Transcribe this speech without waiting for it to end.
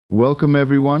Welcome,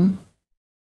 everyone.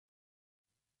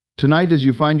 Tonight, as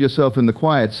you find yourself in the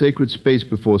quiet, sacred space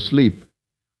before sleep,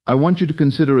 I want you to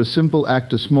consider a simple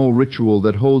act, a small ritual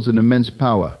that holds an immense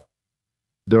power.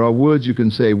 There are words you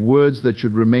can say, words that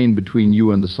should remain between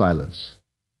you and the silence.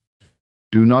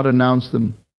 Do not announce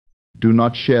them. Do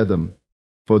not share them,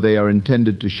 for they are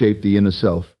intended to shape the inner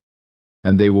self,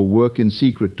 and they will work in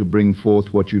secret to bring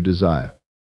forth what you desire.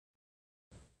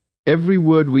 Every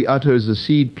word we utter is a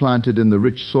seed planted in the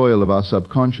rich soil of our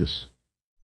subconscious.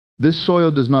 This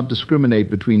soil does not discriminate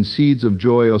between seeds of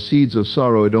joy or seeds of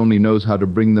sorrow. It only knows how to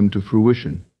bring them to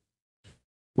fruition.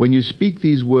 When you speak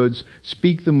these words,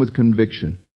 speak them with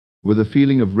conviction, with a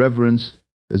feeling of reverence,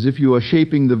 as if you are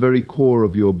shaping the very core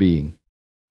of your being.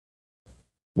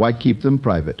 Why keep them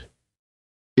private?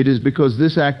 It is because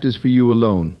this act is for you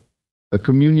alone, a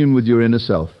communion with your inner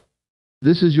self.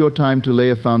 This is your time to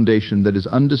lay a foundation that is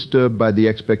undisturbed by the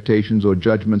expectations or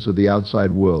judgments of the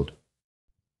outside world.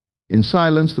 In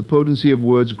silence, the potency of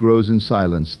words grows in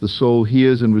silence. The soul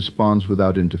hears and responds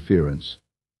without interference.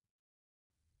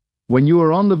 When you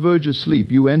are on the verge of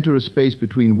sleep, you enter a space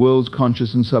between worlds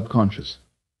conscious and subconscious.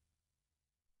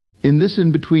 In this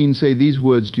in-between, say these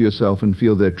words to yourself and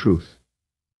feel their truth.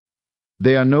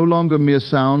 They are no longer mere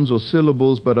sounds or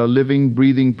syllables, but are living,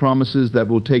 breathing promises that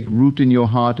will take root in your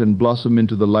heart and blossom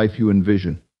into the life you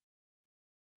envision.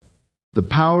 The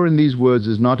power in these words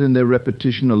is not in their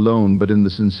repetition alone, but in the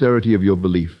sincerity of your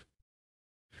belief.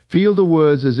 Feel the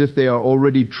words as if they are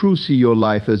already true. See your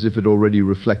life as if it already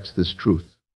reflects this truth.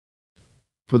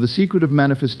 For the secret of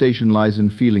manifestation lies in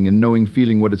feeling, and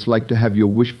feeling what it's like to have your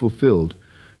wish fulfilled,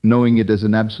 knowing it as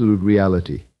an absolute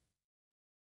reality.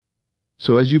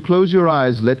 So as you close your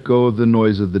eyes, let go of the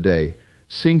noise of the day.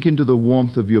 Sink into the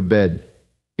warmth of your bed,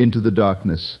 into the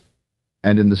darkness,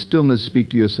 and in the stillness speak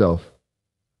to yourself.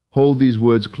 Hold these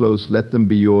words close, let them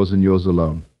be yours and yours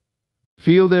alone.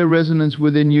 Feel their resonance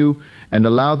within you and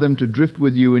allow them to drift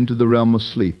with you into the realm of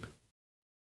sleep.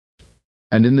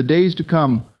 And in the days to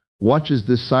come, watch as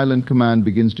this silent command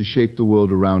begins to shape the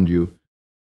world around you,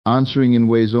 answering in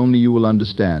ways only you will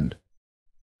understand.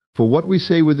 For what we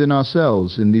say within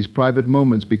ourselves in these private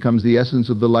moments becomes the essence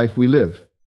of the life we live.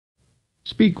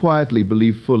 Speak quietly,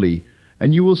 believe fully,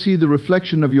 and you will see the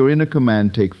reflection of your inner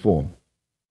command take form.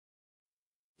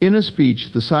 Inner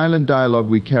speech, the silent dialogue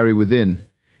we carry within,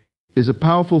 is a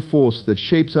powerful force that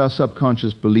shapes our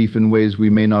subconscious belief in ways we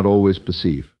may not always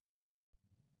perceive.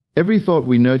 Every thought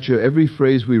we nurture, every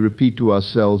phrase we repeat to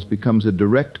ourselves becomes a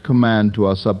direct command to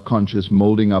our subconscious,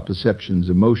 molding our perceptions,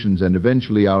 emotions, and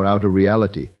eventually our outer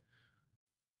reality.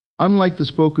 Unlike the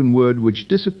spoken word, which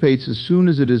dissipates as soon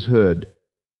as it is heard,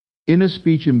 inner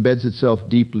speech embeds itself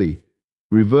deeply,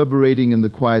 reverberating in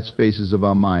the quiet spaces of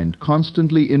our mind,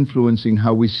 constantly influencing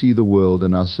how we see the world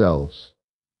and ourselves.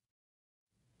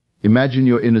 Imagine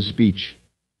your inner speech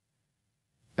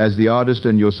as the artist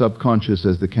and your subconscious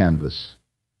as the canvas.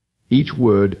 Each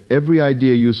word, every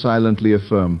idea you silently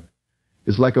affirm,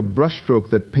 is like a brushstroke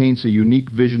that paints a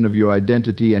unique vision of your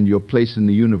identity and your place in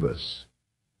the universe.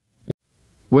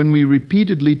 When we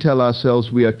repeatedly tell ourselves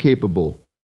we are capable,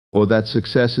 or that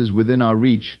success is within our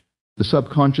reach, the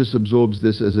subconscious absorbs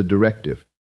this as a directive.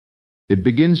 It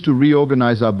begins to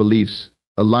reorganize our beliefs,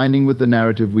 aligning with the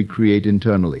narrative we create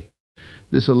internally.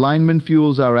 This alignment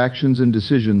fuels our actions and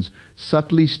decisions,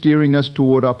 subtly steering us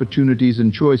toward opportunities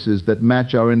and choices that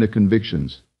match our inner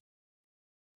convictions.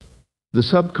 The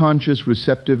subconscious,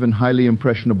 receptive and highly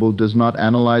impressionable, does not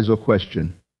analyze or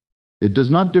question. It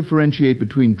does not differentiate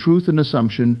between truth and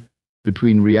assumption,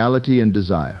 between reality and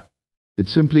desire. It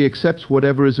simply accepts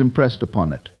whatever is impressed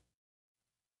upon it.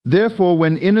 Therefore,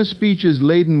 when inner speech is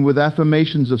laden with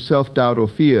affirmations of self-doubt or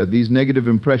fear, these negative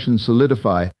impressions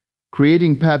solidify,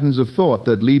 creating patterns of thought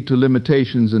that lead to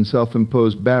limitations and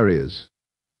self-imposed barriers.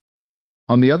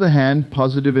 On the other hand,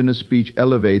 positive inner speech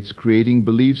elevates, creating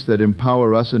beliefs that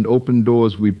empower us and open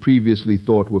doors we previously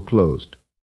thought were closed.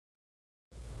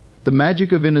 The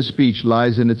magic of inner speech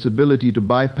lies in its ability to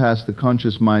bypass the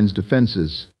conscious mind's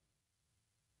defenses.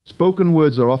 Spoken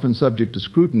words are often subject to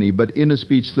scrutiny, but inner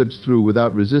speech slips through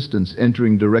without resistance,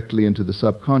 entering directly into the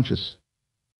subconscious.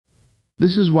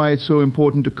 This is why it's so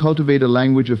important to cultivate a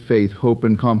language of faith, hope,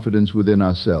 and confidence within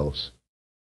ourselves.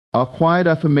 Our quiet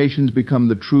affirmations become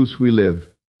the truths we live,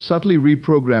 subtly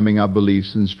reprogramming our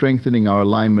beliefs and strengthening our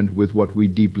alignment with what we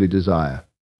deeply desire.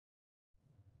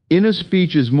 Inner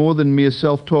speech is more than mere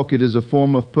self-talk. It is a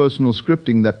form of personal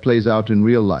scripting that plays out in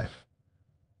real life.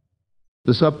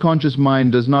 The subconscious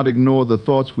mind does not ignore the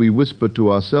thoughts we whisper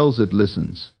to ourselves. It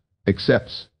listens,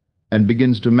 accepts, and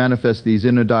begins to manifest these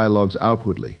inner dialogues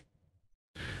outwardly.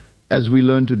 As we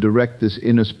learn to direct this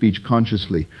inner speech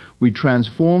consciously, we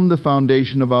transform the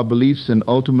foundation of our beliefs and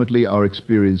ultimately our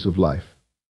experience of life.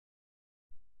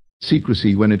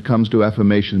 Secrecy, when it comes to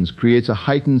affirmations, creates a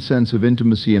heightened sense of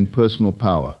intimacy and personal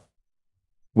power.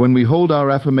 When we hold our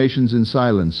affirmations in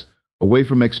silence, away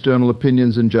from external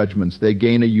opinions and judgments, they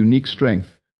gain a unique strength,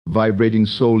 vibrating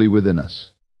solely within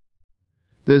us.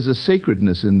 There's a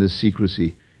sacredness in this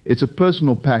secrecy. It's a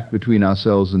personal pact between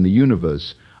ourselves and the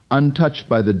universe, untouched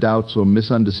by the doubts or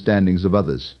misunderstandings of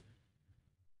others.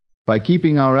 By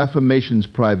keeping our affirmations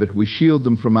private, we shield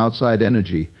them from outside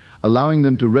energy, allowing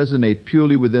them to resonate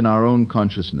purely within our own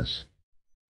consciousness.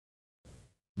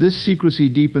 This secrecy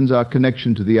deepens our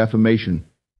connection to the affirmation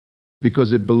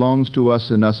because it belongs to us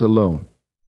and us alone.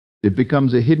 It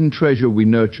becomes a hidden treasure we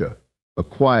nurture, a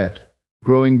quiet,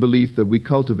 growing belief that we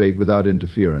cultivate without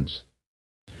interference.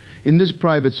 In this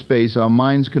private space, our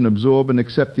minds can absorb and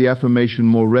accept the affirmation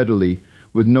more readily,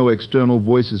 with no external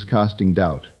voices casting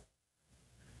doubt.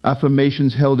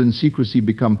 Affirmations held in secrecy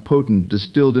become potent,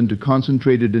 distilled into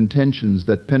concentrated intentions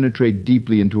that penetrate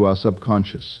deeply into our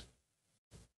subconscious.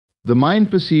 The mind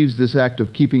perceives this act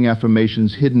of keeping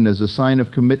affirmations hidden as a sign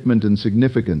of commitment and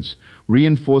significance,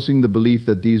 reinforcing the belief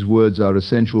that these words are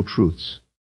essential truths.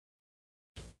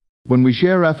 When we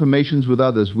share affirmations with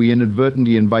others, we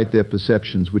inadvertently invite their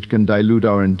perceptions, which can dilute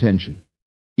our intention.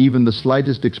 Even the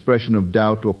slightest expression of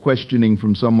doubt or questioning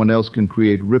from someone else can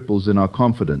create ripples in our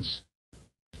confidence.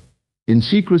 In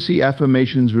secrecy,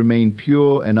 affirmations remain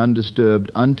pure and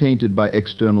undisturbed, untainted by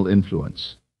external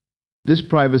influence. This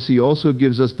privacy also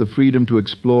gives us the freedom to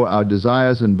explore our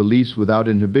desires and beliefs without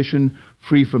inhibition,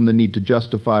 free from the need to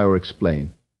justify or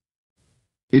explain.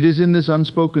 It is in this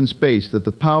unspoken space that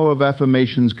the power of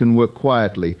affirmations can work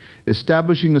quietly,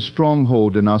 establishing a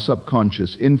stronghold in our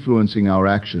subconscious, influencing our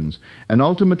actions, and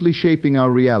ultimately shaping our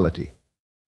reality.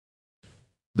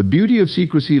 The beauty of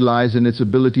secrecy lies in its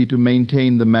ability to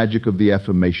maintain the magic of the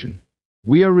affirmation.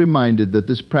 We are reminded that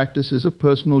this practice is a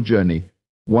personal journey,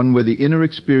 one where the inner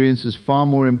experience is far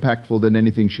more impactful than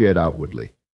anything shared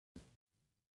outwardly.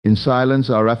 In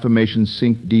silence, our affirmations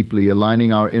sink deeply,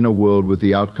 aligning our inner world with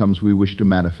the outcomes we wish to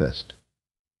manifest.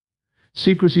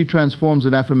 Secrecy transforms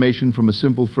an affirmation from a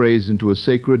simple phrase into a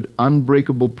sacred,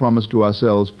 unbreakable promise to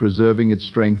ourselves, preserving its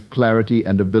strength, clarity,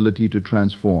 and ability to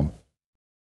transform.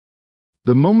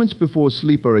 The moments before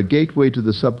sleep are a gateway to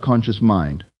the subconscious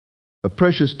mind, a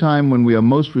precious time when we are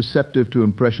most receptive to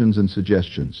impressions and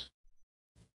suggestions.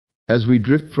 As we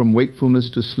drift from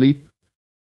wakefulness to sleep,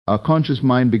 our conscious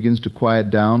mind begins to quiet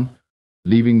down,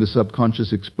 leaving the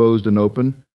subconscious exposed and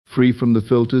open, free from the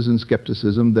filters and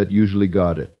skepticism that usually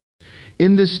guard it.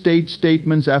 In this state,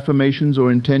 statements, affirmations,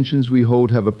 or intentions we hold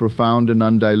have a profound and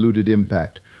undiluted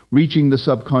impact, reaching the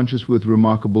subconscious with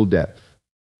remarkable depth.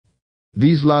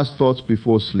 These last thoughts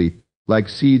before sleep, like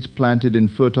seeds planted in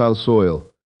fertile soil,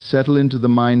 settle into the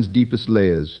mind's deepest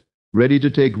layers, ready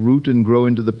to take root and grow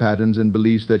into the patterns and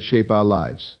beliefs that shape our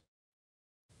lives.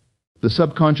 The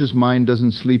subconscious mind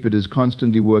doesn't sleep. It is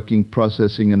constantly working,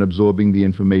 processing, and absorbing the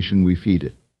information we feed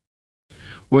it.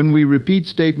 When we repeat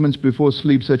statements before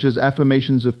sleep, such as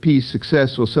affirmations of peace,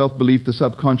 success, or self-belief, the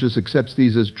subconscious accepts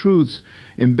these as truths,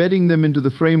 embedding them into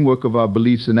the framework of our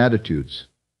beliefs and attitudes.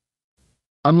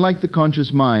 Unlike the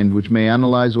conscious mind, which may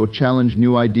analyze or challenge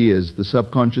new ideas, the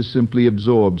subconscious simply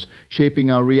absorbs, shaping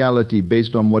our reality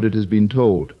based on what it has been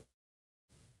told.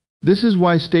 This is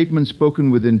why statements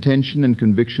spoken with intention and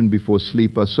conviction before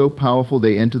sleep are so powerful.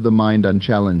 They enter the mind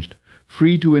unchallenged,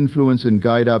 free to influence and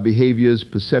guide our behaviors,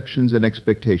 perceptions, and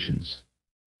expectations.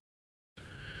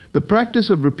 The practice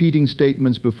of repeating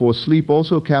statements before sleep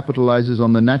also capitalizes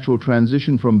on the natural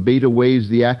transition from beta waves,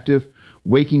 the active,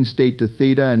 waking state, to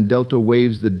theta and delta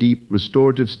waves, the deep,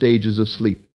 restorative stages of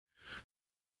sleep.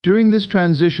 During this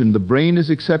transition, the brain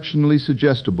is exceptionally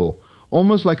suggestible,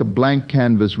 almost like a blank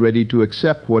canvas ready to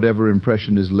accept whatever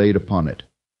impression is laid upon it.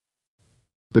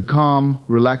 The calm,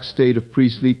 relaxed state of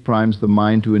pre-sleep primes the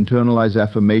mind to internalize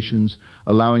affirmations,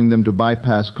 allowing them to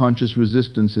bypass conscious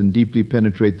resistance and deeply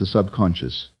penetrate the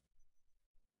subconscious.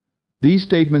 These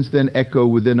statements then echo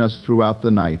within us throughout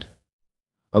the night,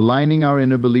 aligning our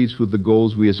inner beliefs with the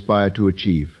goals we aspire to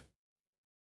achieve.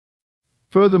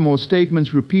 Furthermore,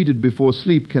 statements repeated before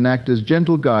sleep can act as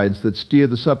gentle guides that steer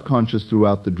the subconscious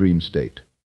throughout the dream state.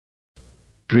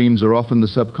 Dreams are often the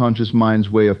subconscious mind's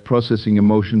way of processing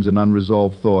emotions and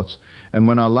unresolved thoughts, and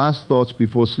when our last thoughts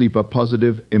before sleep are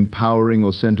positive, empowering,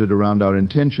 or centered around our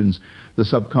intentions, the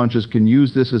subconscious can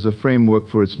use this as a framework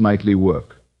for its nightly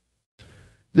work.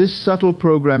 This subtle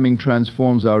programming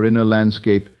transforms our inner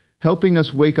landscape, helping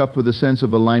us wake up with a sense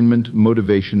of alignment,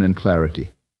 motivation, and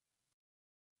clarity.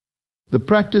 The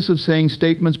practice of saying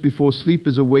statements before sleep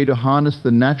is a way to harness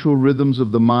the natural rhythms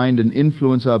of the mind and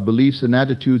influence our beliefs and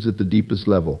attitudes at the deepest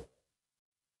level.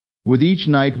 With each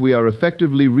night, we are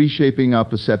effectively reshaping our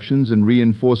perceptions and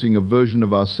reinforcing a version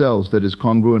of ourselves that is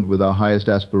congruent with our highest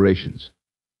aspirations.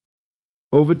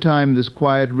 Over time, this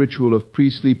quiet ritual of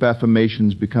pre-sleep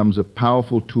affirmations becomes a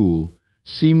powerful tool,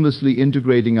 seamlessly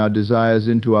integrating our desires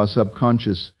into our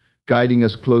subconscious, guiding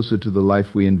us closer to the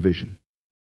life we envision.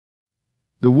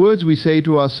 The words we say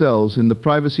to ourselves in the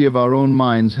privacy of our own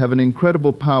minds have an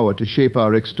incredible power to shape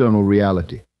our external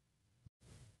reality.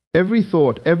 Every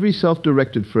thought, every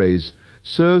self-directed phrase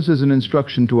serves as an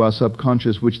instruction to our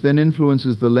subconscious, which then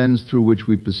influences the lens through which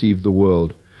we perceive the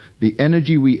world, the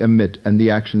energy we emit, and the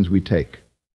actions we take.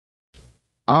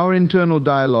 Our internal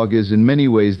dialogue is, in many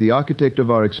ways, the architect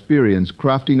of our experience,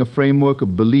 crafting a framework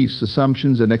of beliefs,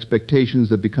 assumptions, and expectations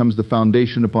that becomes the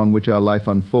foundation upon which our life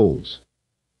unfolds.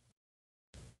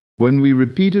 When we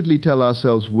repeatedly tell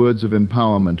ourselves words of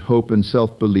empowerment, hope, and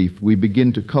self-belief, we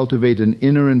begin to cultivate an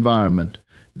inner environment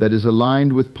that is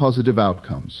aligned with positive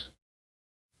outcomes.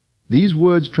 These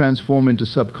words transform into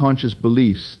subconscious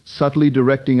beliefs, subtly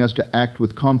directing us to act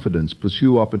with confidence,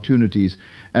 pursue opportunities,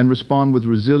 and respond with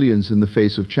resilience in the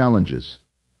face of challenges.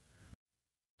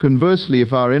 Conversely,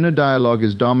 if our inner dialogue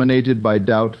is dominated by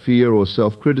doubt, fear, or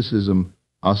self-criticism,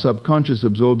 our subconscious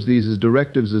absorbs these as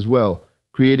directives as well,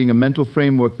 creating a mental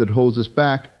framework that holds us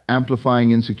back,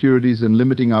 amplifying insecurities and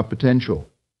limiting our potential.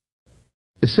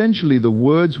 Essentially, the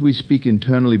words we speak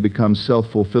internally become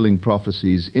self-fulfilling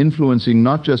prophecies, influencing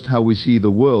not just how we see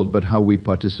the world, but how we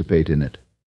participate in it.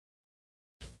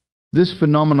 This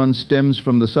phenomenon stems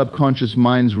from the subconscious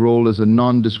mind's role as a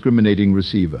non-discriminating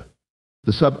receiver.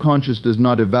 The subconscious does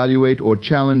not evaluate or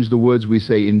challenge the words we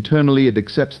say internally, it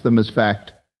accepts them as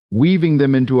fact, weaving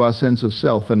them into our sense of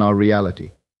self and our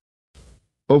reality.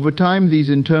 Over time, these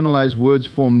internalized words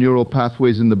form neural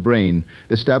pathways in the brain,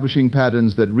 establishing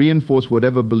patterns that reinforce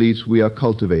whatever beliefs we are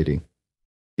cultivating.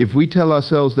 If we tell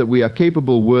ourselves that we are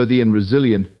capable, worthy, and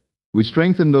resilient, we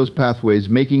strengthen those pathways,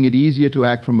 making it easier to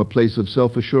act from a place of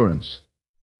self-assurance.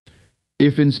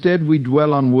 If instead we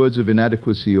dwell on words of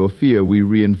inadequacy or fear, we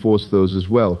reinforce those as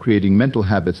well, creating mental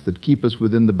habits that keep us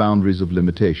within the boundaries of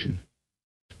limitation.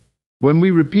 When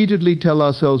we repeatedly tell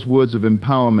ourselves words of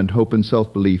empowerment, hope, and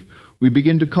self-belief, we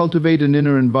begin to cultivate an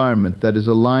inner environment that is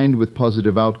aligned with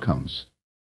positive outcomes.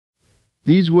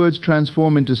 These words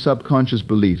transform into subconscious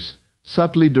beliefs,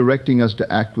 subtly directing us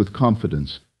to act with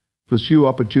confidence, pursue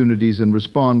opportunities, and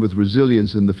respond with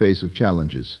resilience in the face of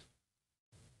challenges.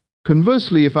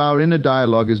 Conversely, if our inner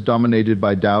dialogue is dominated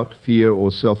by doubt, fear,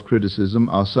 or self-criticism,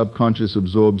 our subconscious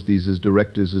absorbs these as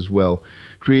directives as well,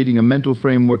 creating a mental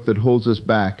framework that holds us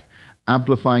back,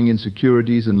 amplifying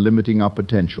insecurities and limiting our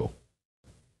potential.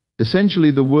 Essentially,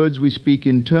 the words we speak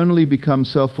internally become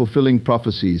self-fulfilling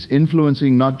prophecies,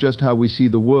 influencing not just how we see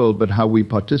the world, but how we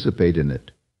participate in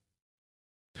it.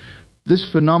 This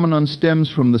phenomenon stems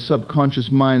from the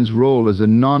subconscious mind's role as a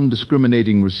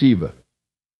non-discriminating receiver.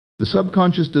 The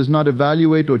subconscious does not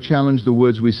evaluate or challenge the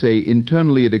words we say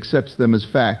internally, it accepts them as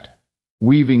fact,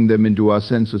 weaving them into our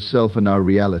sense of self and our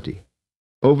reality.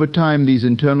 Over time, these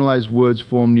internalized words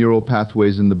form neural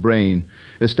pathways in the brain,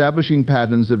 establishing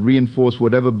patterns that reinforce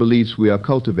whatever beliefs we are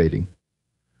cultivating.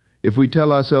 If we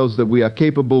tell ourselves that we are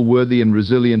capable, worthy, and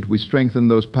resilient, we strengthen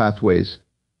those pathways,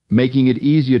 making it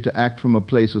easier to act from a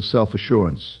place of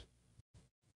self-assurance.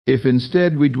 If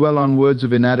instead we dwell on words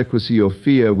of inadequacy or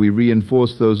fear, we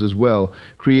reinforce those as well,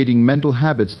 creating mental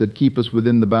habits that keep us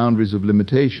within the boundaries of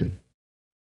limitation.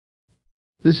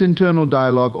 This internal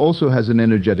dialogue also has an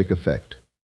energetic effect.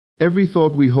 Every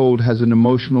thought we hold has an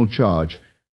emotional charge,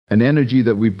 an energy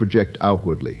that we project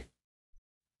outwardly.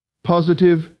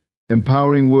 Positive,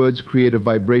 empowering words create a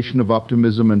vibration of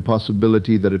optimism and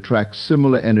possibility that attracts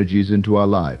similar energies into our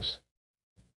lives.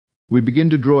 We begin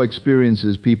to draw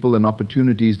experiences, people, and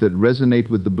opportunities that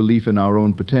resonate with the belief in our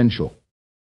own potential.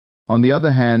 On the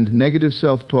other hand, negative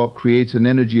self-talk creates an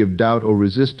energy of doubt or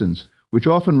resistance, which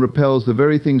often repels the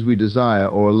very things we desire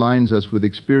or aligns us with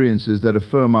experiences that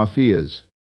affirm our fears.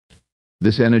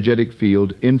 This energetic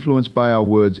field, influenced by our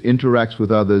words, interacts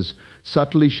with others,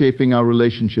 subtly shaping our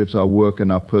relationships, our work,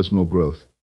 and our personal growth.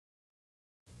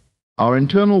 Our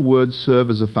internal words serve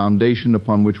as a foundation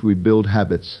upon which we build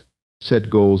habits,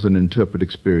 set goals, and interpret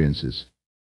experiences.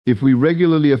 If we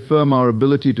regularly affirm our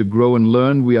ability to grow and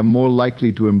learn, we are more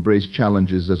likely to embrace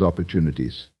challenges as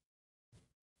opportunities.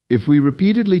 If we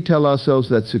repeatedly tell ourselves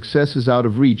that success is out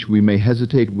of reach, we may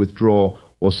hesitate, withdraw,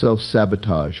 or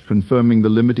self-sabotage, confirming the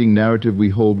limiting narrative we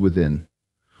hold within.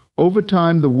 Over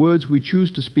time, the words we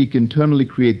choose to speak internally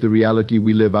create the reality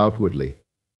we live outwardly.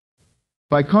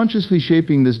 By consciously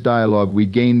shaping this dialogue, we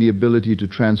gain the ability to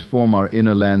transform our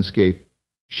inner landscape,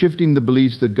 shifting the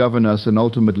beliefs that govern us and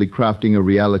ultimately crafting a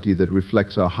reality that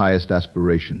reflects our highest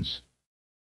aspirations.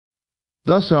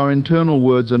 Thus, our internal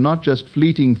words are not just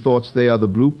fleeting thoughts, they are the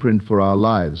blueprint for our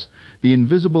lives, the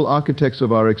invisible architects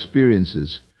of our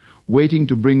experiences, waiting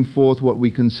to bring forth what we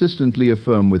consistently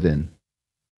affirm within.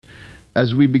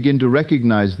 As we begin to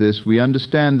recognize this, we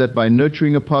understand that by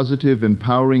nurturing a positive,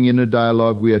 empowering inner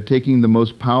dialogue, we are taking the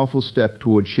most powerful step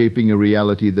toward shaping a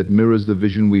reality that mirrors the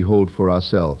vision we hold for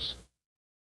ourselves.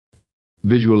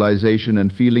 Visualization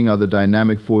and feeling are the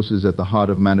dynamic forces at the heart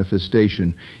of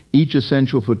manifestation, each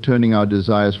essential for turning our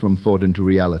desires from thought into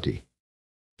reality.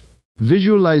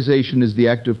 Visualization is the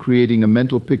act of creating a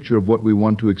mental picture of what we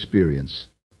want to experience,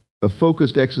 a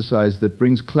focused exercise that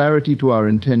brings clarity to our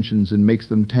intentions and makes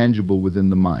them tangible within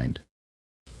the mind.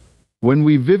 When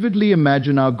we vividly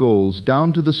imagine our goals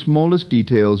down to the smallest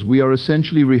details, we are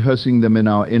essentially rehearsing them in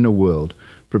our inner world,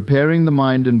 preparing the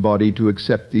mind and body to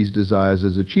accept these desires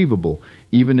as achievable,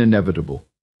 even inevitable.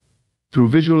 Through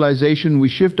visualization, we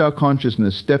shift our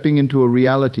consciousness, stepping into a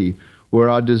reality where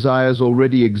our desires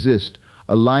already exist,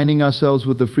 aligning ourselves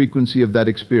with the frequency of that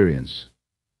experience.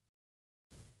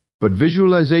 But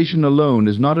visualization alone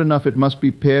is not enough. It must be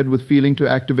paired with feeling to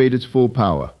activate its full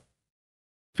power.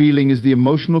 Feeling is the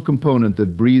emotional component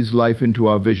that breathes life into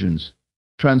our visions,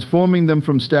 transforming them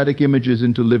from static images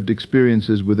into lived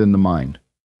experiences within the mind.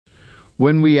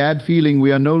 When we add feeling,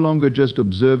 we are no longer just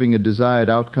observing a desired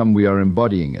outcome, we are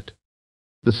embodying it.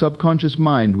 The subconscious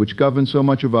mind, which governs so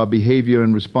much of our behavior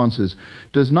and responses,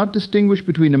 does not distinguish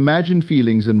between imagined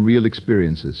feelings and real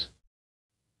experiences.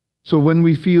 So when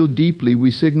we feel deeply,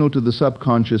 we signal to the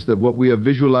subconscious that what we are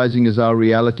visualizing is our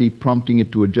reality, prompting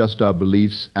it to adjust our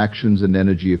beliefs, actions, and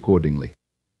energy accordingly.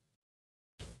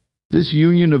 This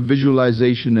union of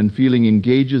visualization and feeling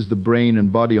engages the brain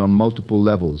and body on multiple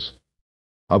levels.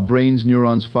 Our brain's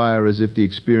neurons fire as if the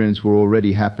experience were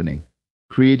already happening,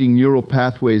 creating neural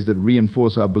pathways that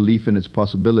reinforce our belief in its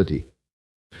possibility.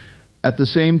 At the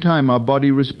same time, our body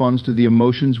responds to the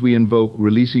emotions we invoke,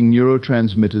 releasing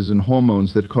neurotransmitters and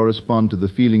hormones that correspond to the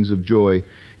feelings of joy,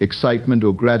 excitement,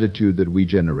 or gratitude that we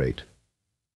generate.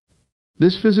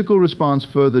 This physical response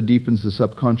further deepens the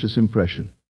subconscious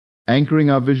impression, anchoring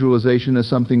our visualization as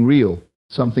something real,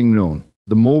 something known.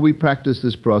 The more we practice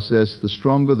this process, the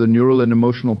stronger the neural and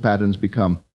emotional patterns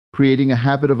become, creating a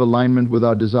habit of alignment with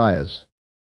our desires.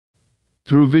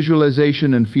 Through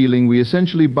visualization and feeling, we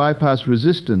essentially bypass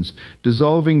resistance,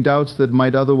 dissolving doubts that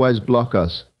might otherwise block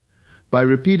us. By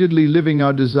repeatedly living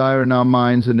our desire in our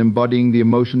minds and embodying the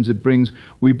emotions it brings,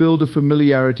 we build a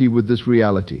familiarity with this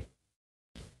reality.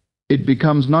 It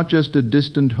becomes not just a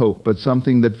distant hope, but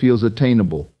something that feels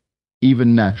attainable,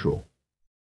 even natural.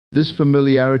 This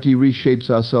familiarity reshapes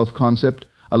our self-concept,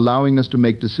 allowing us to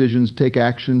make decisions, take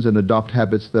actions, and adopt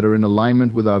habits that are in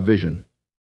alignment with our vision.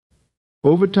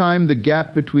 Over time, the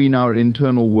gap between our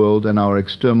internal world and our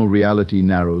external reality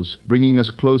narrows, bringing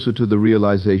us closer to the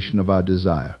realization of our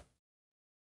desire.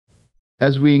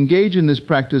 As we engage in this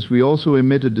practice, we also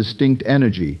emit a distinct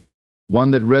energy,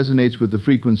 one that resonates with the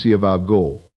frequency of our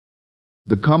goal.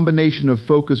 The combination of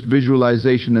focused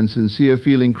visualization and sincere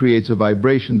feeling creates a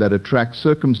vibration that attracts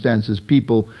circumstances,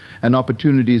 people, and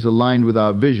opportunities aligned with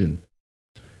our vision.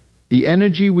 The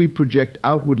energy we project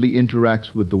outwardly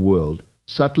interacts with the world,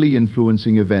 subtly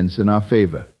influencing events in our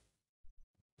favor.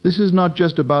 This is not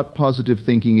just about positive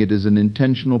thinking, it is an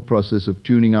intentional process of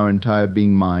tuning our entire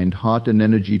being, mind, heart, and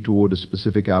energy toward a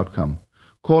specific outcome,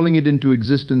 calling it into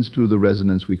existence through the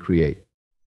resonance we create.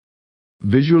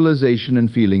 Visualization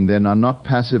and feeling, then, are not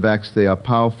passive acts, they are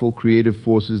powerful, creative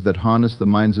forces that harness the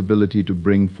mind's ability to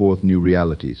bring forth new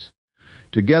realities.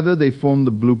 Together, they form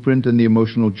the blueprint and the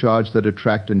emotional charge that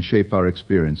attract and shape our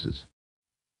experiences.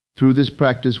 Through this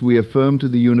practice, we affirm to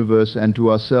the universe and to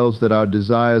ourselves that our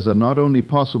desires are not only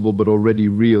possible but already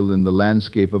real in the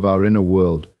landscape of our inner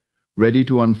world, ready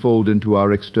to unfold into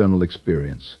our external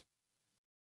experience.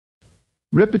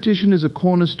 Repetition is a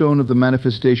cornerstone of the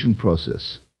manifestation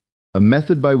process, a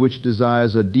method by which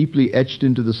desires are deeply etched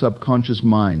into the subconscious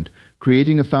mind,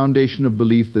 creating a foundation of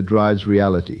belief that drives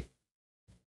reality.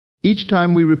 Each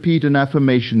time we repeat an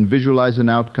affirmation, visualize an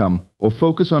outcome, or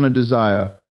focus on a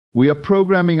desire, we are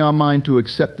programming our mind to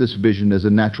accept this vision as a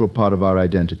natural part of our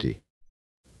identity.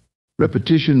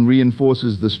 Repetition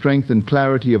reinforces the strength and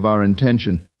clarity of our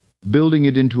intention, building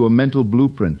it into a mental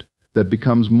blueprint that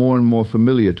becomes more and more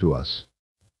familiar to us.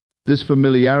 This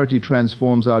familiarity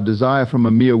transforms our desire from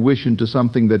a mere wish into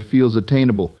something that feels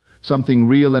attainable, something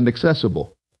real and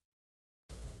accessible.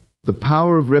 The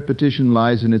power of repetition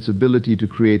lies in its ability to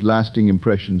create lasting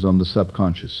impressions on the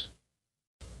subconscious.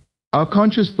 Our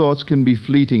conscious thoughts can be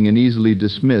fleeting and easily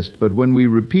dismissed, but when we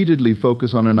repeatedly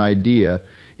focus on an idea,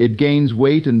 it gains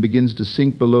weight and begins to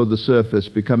sink below the surface,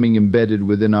 becoming embedded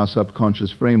within our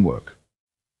subconscious framework.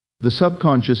 The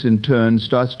subconscious, in turn,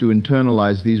 starts to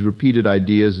internalize these repeated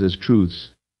ideas as truths,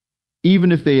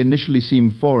 even if they initially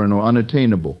seem foreign or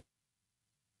unattainable.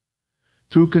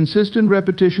 Through consistent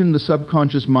repetition, the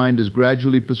subconscious mind is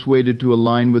gradually persuaded to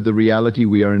align with the reality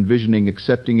we are envisioning,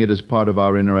 accepting it as part of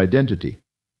our inner identity.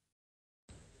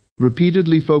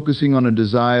 Repeatedly focusing on a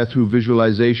desire through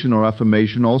visualization or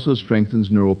affirmation also strengthens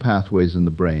neural pathways in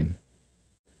the brain.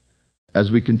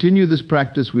 As we continue this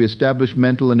practice, we establish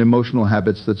mental and emotional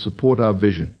habits that support our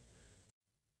vision.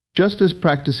 Just as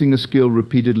practicing a skill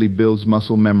repeatedly builds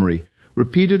muscle memory,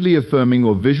 repeatedly affirming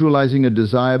or visualizing a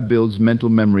desire builds mental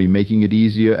memory, making it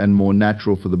easier and more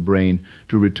natural for the brain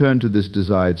to return to this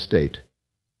desired state.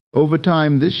 Over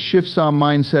time, this shifts our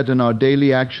mindset and our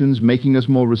daily actions, making us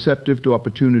more receptive to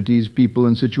opportunities, people,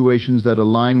 and situations that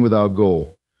align with our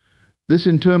goal. This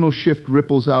internal shift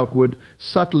ripples outward,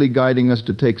 subtly guiding us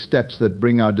to take steps that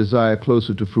bring our desire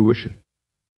closer to fruition.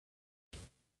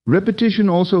 Repetition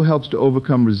also helps to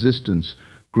overcome resistance,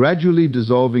 gradually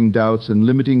dissolving doubts and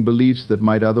limiting beliefs that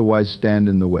might otherwise stand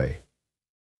in the way.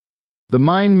 The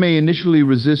mind may initially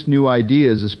resist new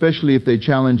ideas, especially if they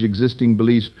challenge existing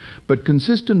beliefs, but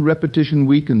consistent repetition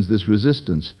weakens this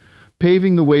resistance,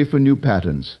 paving the way for new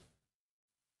patterns.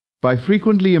 By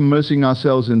frequently immersing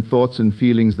ourselves in thoughts and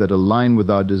feelings that align with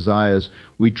our desires,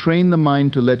 we train the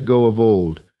mind to let go of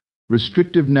old,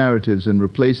 restrictive narratives and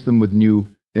replace them with new,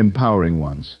 empowering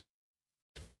ones.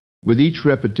 With each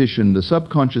repetition, the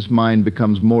subconscious mind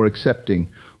becomes more accepting,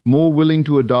 more willing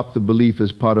to adopt the belief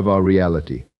as part of our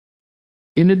reality.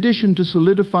 In addition to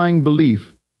solidifying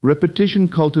belief, repetition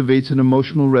cultivates an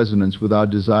emotional resonance with our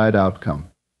desired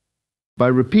outcome. By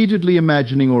repeatedly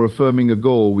imagining or affirming a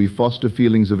goal, we foster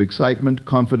feelings of excitement,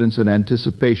 confidence, and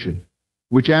anticipation,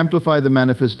 which amplify the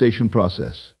manifestation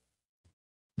process.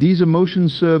 These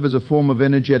emotions serve as a form of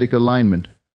energetic alignment,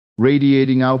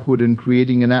 radiating outward and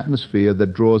creating an atmosphere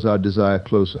that draws our desire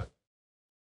closer.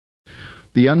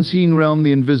 The unseen realm,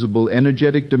 the invisible,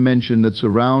 energetic dimension that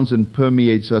surrounds and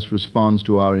permeates us, responds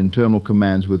to our internal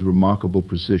commands with remarkable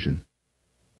precision.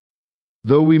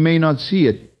 Though we may not see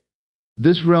it,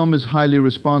 this realm is highly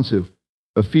responsive,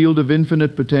 a field of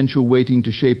infinite potential waiting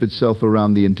to shape itself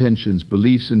around the intentions,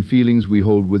 beliefs, and feelings we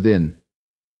hold within.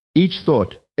 Each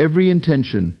thought, every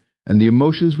intention, and the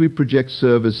emotions we project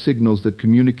serve as signals that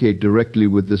communicate directly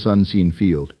with this unseen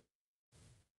field.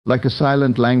 Like a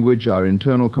silent language, our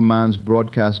internal commands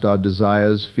broadcast our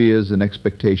desires, fears, and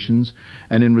expectations,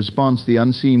 and in response, the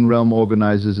unseen realm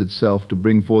organizes itself to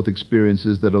bring forth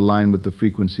experiences that align with the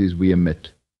frequencies we emit.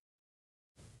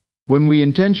 When we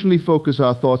intentionally focus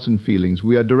our thoughts and feelings,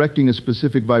 we are directing a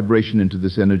specific vibration into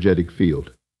this energetic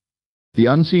field. The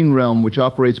unseen realm, which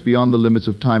operates beyond the limits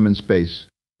of time and space,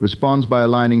 responds by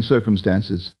aligning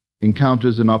circumstances,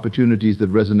 encounters, and opportunities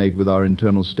that resonate with our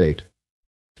internal state.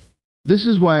 This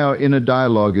is why our inner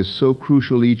dialogue is so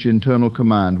crucial. Each internal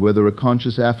command, whether a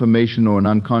conscious affirmation or an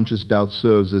unconscious doubt,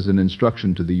 serves as an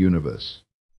instruction to the universe.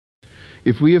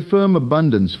 If we affirm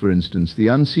abundance, for instance, the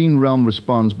unseen realm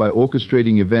responds by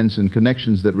orchestrating events and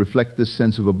connections that reflect this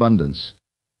sense of abundance.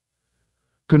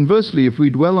 Conversely, if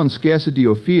we dwell on scarcity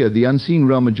or fear, the unseen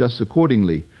realm adjusts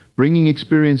accordingly, bringing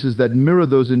experiences that mirror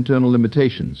those internal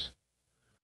limitations.